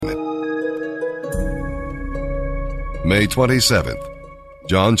May 27th,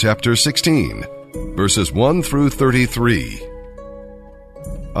 John chapter 16, verses 1 through 33.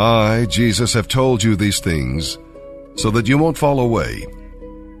 I, Jesus, have told you these things so that you won't fall away,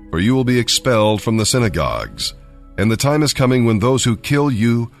 for you will be expelled from the synagogues, and the time is coming when those who kill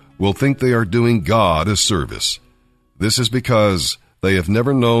you will think they are doing God a service. This is because they have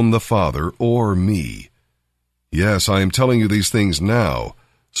never known the Father or me. Yes, I am telling you these things now,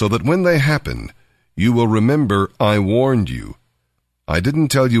 so that when they happen, you will remember I warned you. I didn't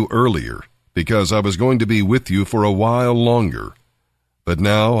tell you earlier, because I was going to be with you for a while longer. But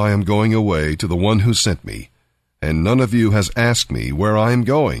now I am going away to the one who sent me, and none of you has asked me where I am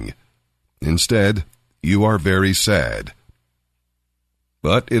going. Instead, you are very sad.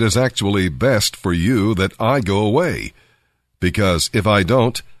 But it is actually best for you that I go away, because if I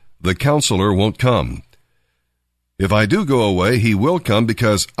don't, the counselor won't come. If I do go away, he will come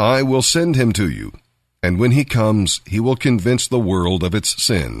because I will send him to you. And when he comes, he will convince the world of its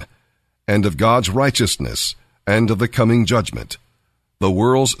sin, and of God's righteousness, and of the coming judgment. The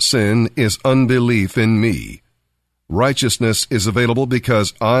world's sin is unbelief in me. Righteousness is available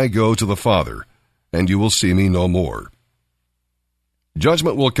because I go to the Father, and you will see me no more.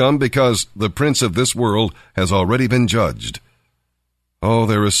 Judgment will come because the prince of this world has already been judged. Oh,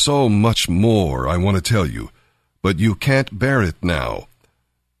 there is so much more I want to tell you, but you can't bear it now.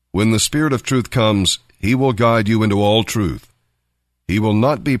 When the Spirit of truth comes, he will guide you into all truth. He will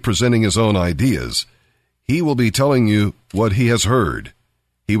not be presenting his own ideas. He will be telling you what he has heard.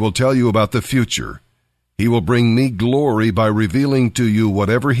 He will tell you about the future. He will bring me glory by revealing to you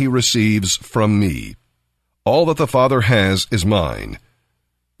whatever he receives from me. All that the Father has is mine.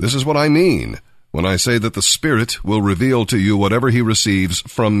 This is what I mean when I say that the Spirit will reveal to you whatever he receives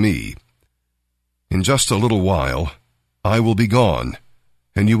from me. In just a little while, I will be gone,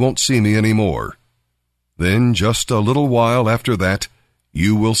 and you won't see me anymore. Then, just a little while after that,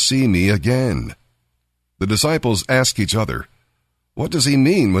 you will see me again. The disciples ask each other, what does he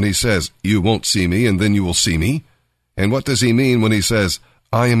mean when he says, you won't see me and then you will see me? And what does he mean when he says,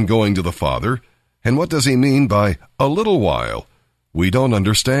 I am going to the Father? And what does he mean by a little while? We don't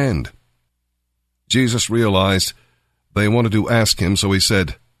understand. Jesus realized they wanted to ask him, so he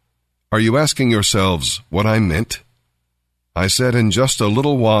said, are you asking yourselves what I meant? I said, in just a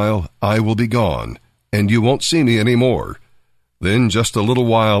little while I will be gone, and you won't see me anymore. Then just a little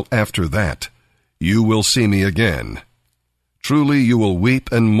while after that, you will see me again. Truly you will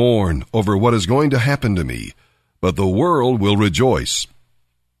weep and mourn over what is going to happen to me, but the world will rejoice.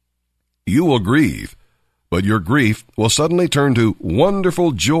 You will grieve, but your grief will suddenly turn to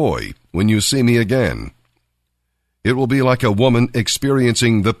wonderful joy when you see me again. It will be like a woman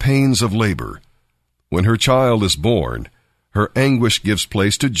experiencing the pains of labor. When her child is born, her anguish gives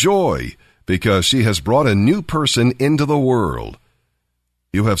place to joy because she has brought a new person into the world.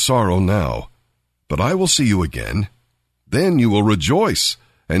 You have sorrow now, but I will see you again. Then you will rejoice,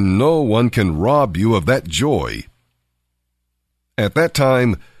 and no one can rob you of that joy. At that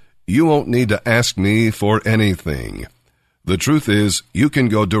time, you won't need to ask me for anything. The truth is, you can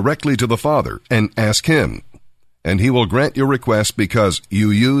go directly to the Father and ask him, and he will grant your request because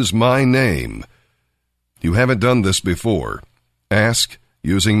you use my name. You haven't done this before. Ask,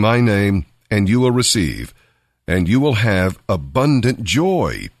 using my name, and you will receive, and you will have abundant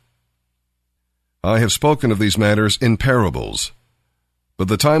joy. I have spoken of these matters in parables, but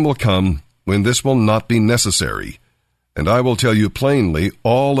the time will come when this will not be necessary, and I will tell you plainly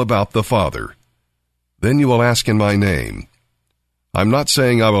all about the Father. Then you will ask in my name. I'm not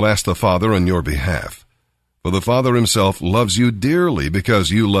saying I will ask the Father on your behalf, for the Father himself loves you dearly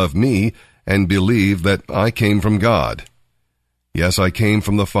because you love me and believe that I came from God. Yes, I came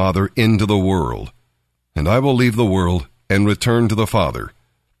from the Father into the world, and I will leave the world and return to the Father.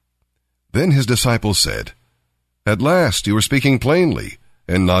 Then his disciples said, at last you are speaking plainly,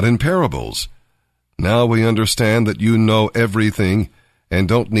 and not in parables. Now we understand that you know everything and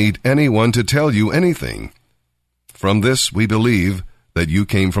don't need anyone to tell you anything. From this we believe that you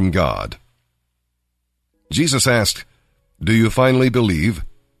came from God. Jesus asked, do you finally believe?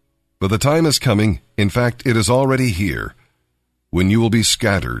 But the time is coming, in fact it is already here, when you will be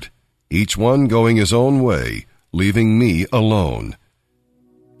scattered, each one going his own way, leaving me alone.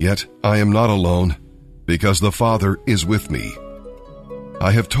 Yet I am not alone, because the Father is with me.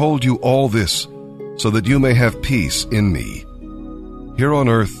 I have told you all this, so that you may have peace in me. Here on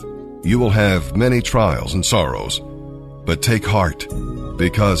earth, you will have many trials and sorrows, but take heart,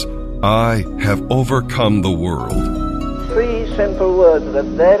 because I have overcome the world. Three simple words that are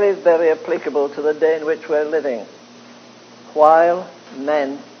very, very applicable to the day in which we're living. While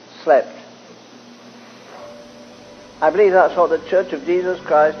men slept. I believe that's what the Church of Jesus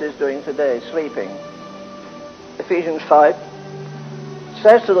Christ is doing today, sleeping. Ephesians 5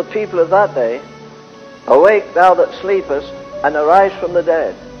 says to the people of that day, "Awake thou that sleepest, and arise from the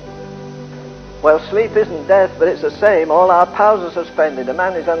dead." Well, sleep isn't death, but it's the same. All our powers are suspended. A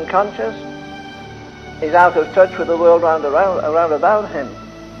man is unconscious. He's out of touch with the world round about him.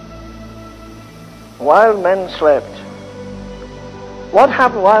 While men slept. What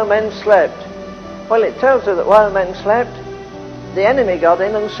happened while men slept? Well, it tells us that while men slept, the enemy got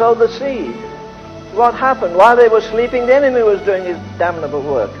in and sowed the seed. What happened? While they were sleeping, the enemy was doing his damnable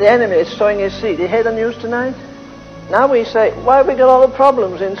work. The enemy is sowing his seed. You hear the news tonight? Now we say, why have we got all the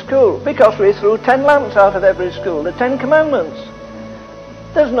problems in school? Because we threw 10 lamps out of every school, the 10 commandments.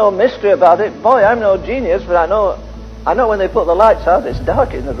 There's no mystery about it. Boy, I'm no genius, but I know when they put the lights out, it's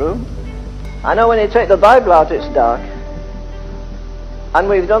dark in the room. I know when you take the Bible out, it's dark. And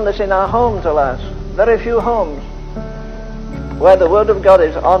we've done this in our homes, alas. Very few homes where the Word of God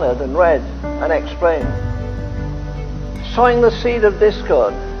is honored and read and explained. Sowing the seed of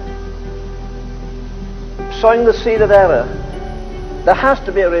discord. Sowing the seed of error. There has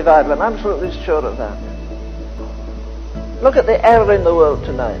to be a revival. I'm absolutely sure of that. Look at the error in the world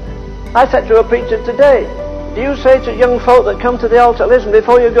tonight. I said to a preacher today, do you say to young folk that come to the altar, listen,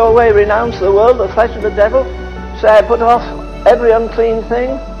 before you go away, renounce the world, the flesh and the devil? Say, I put off every unclean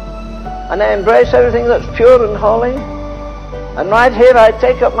thing, and I embrace everything that's pure and holy. And right here I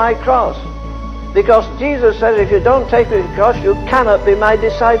take up my cross. Because Jesus says, if you don't take your cross, you cannot be my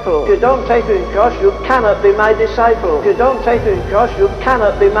disciple. If you don't take your cross, you cannot be my disciple. If you don't take your cross, you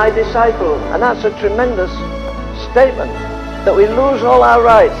cannot be my disciple. And that's a tremendous statement, that we lose all our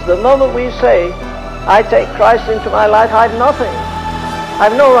rights. The moment we say, I take Christ into my life, I have nothing. I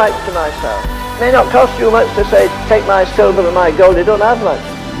have no rights to myself. It may not cost you much to say, take my silver and my gold. You don't have much.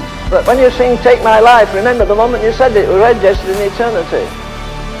 But when you sing, take my life, remember the moment you said it, we're registered in eternity.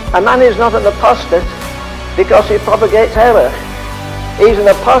 A man is not an apostate because he propagates error. He's an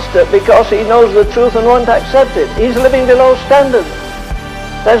apostate because he knows the truth and won't accept it. He's living below standard.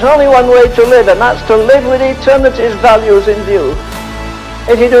 There's only one way to live, and that's to live with eternity's values in view.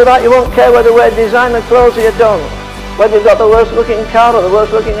 If you do that, you won't care whether you wear designer clothes or you don't. Whether you've got the worst looking car or the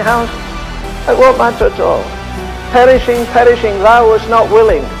worst looking house, it won't matter at all. Perishing, perishing, thou wast not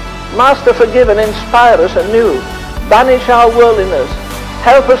willing. Master, forgive and inspire us anew. Banish our worldliness.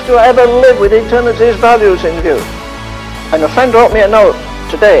 Help us to ever live with eternity's values in view. And a friend wrote me a note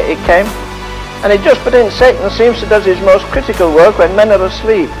today, it came, and it just put in, Satan seems to do his most critical work when men are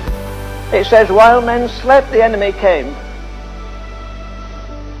asleep. It says, while men slept, the enemy came.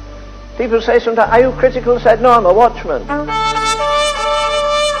 People say sometimes, are you critical? I said, no, I'm a watchman.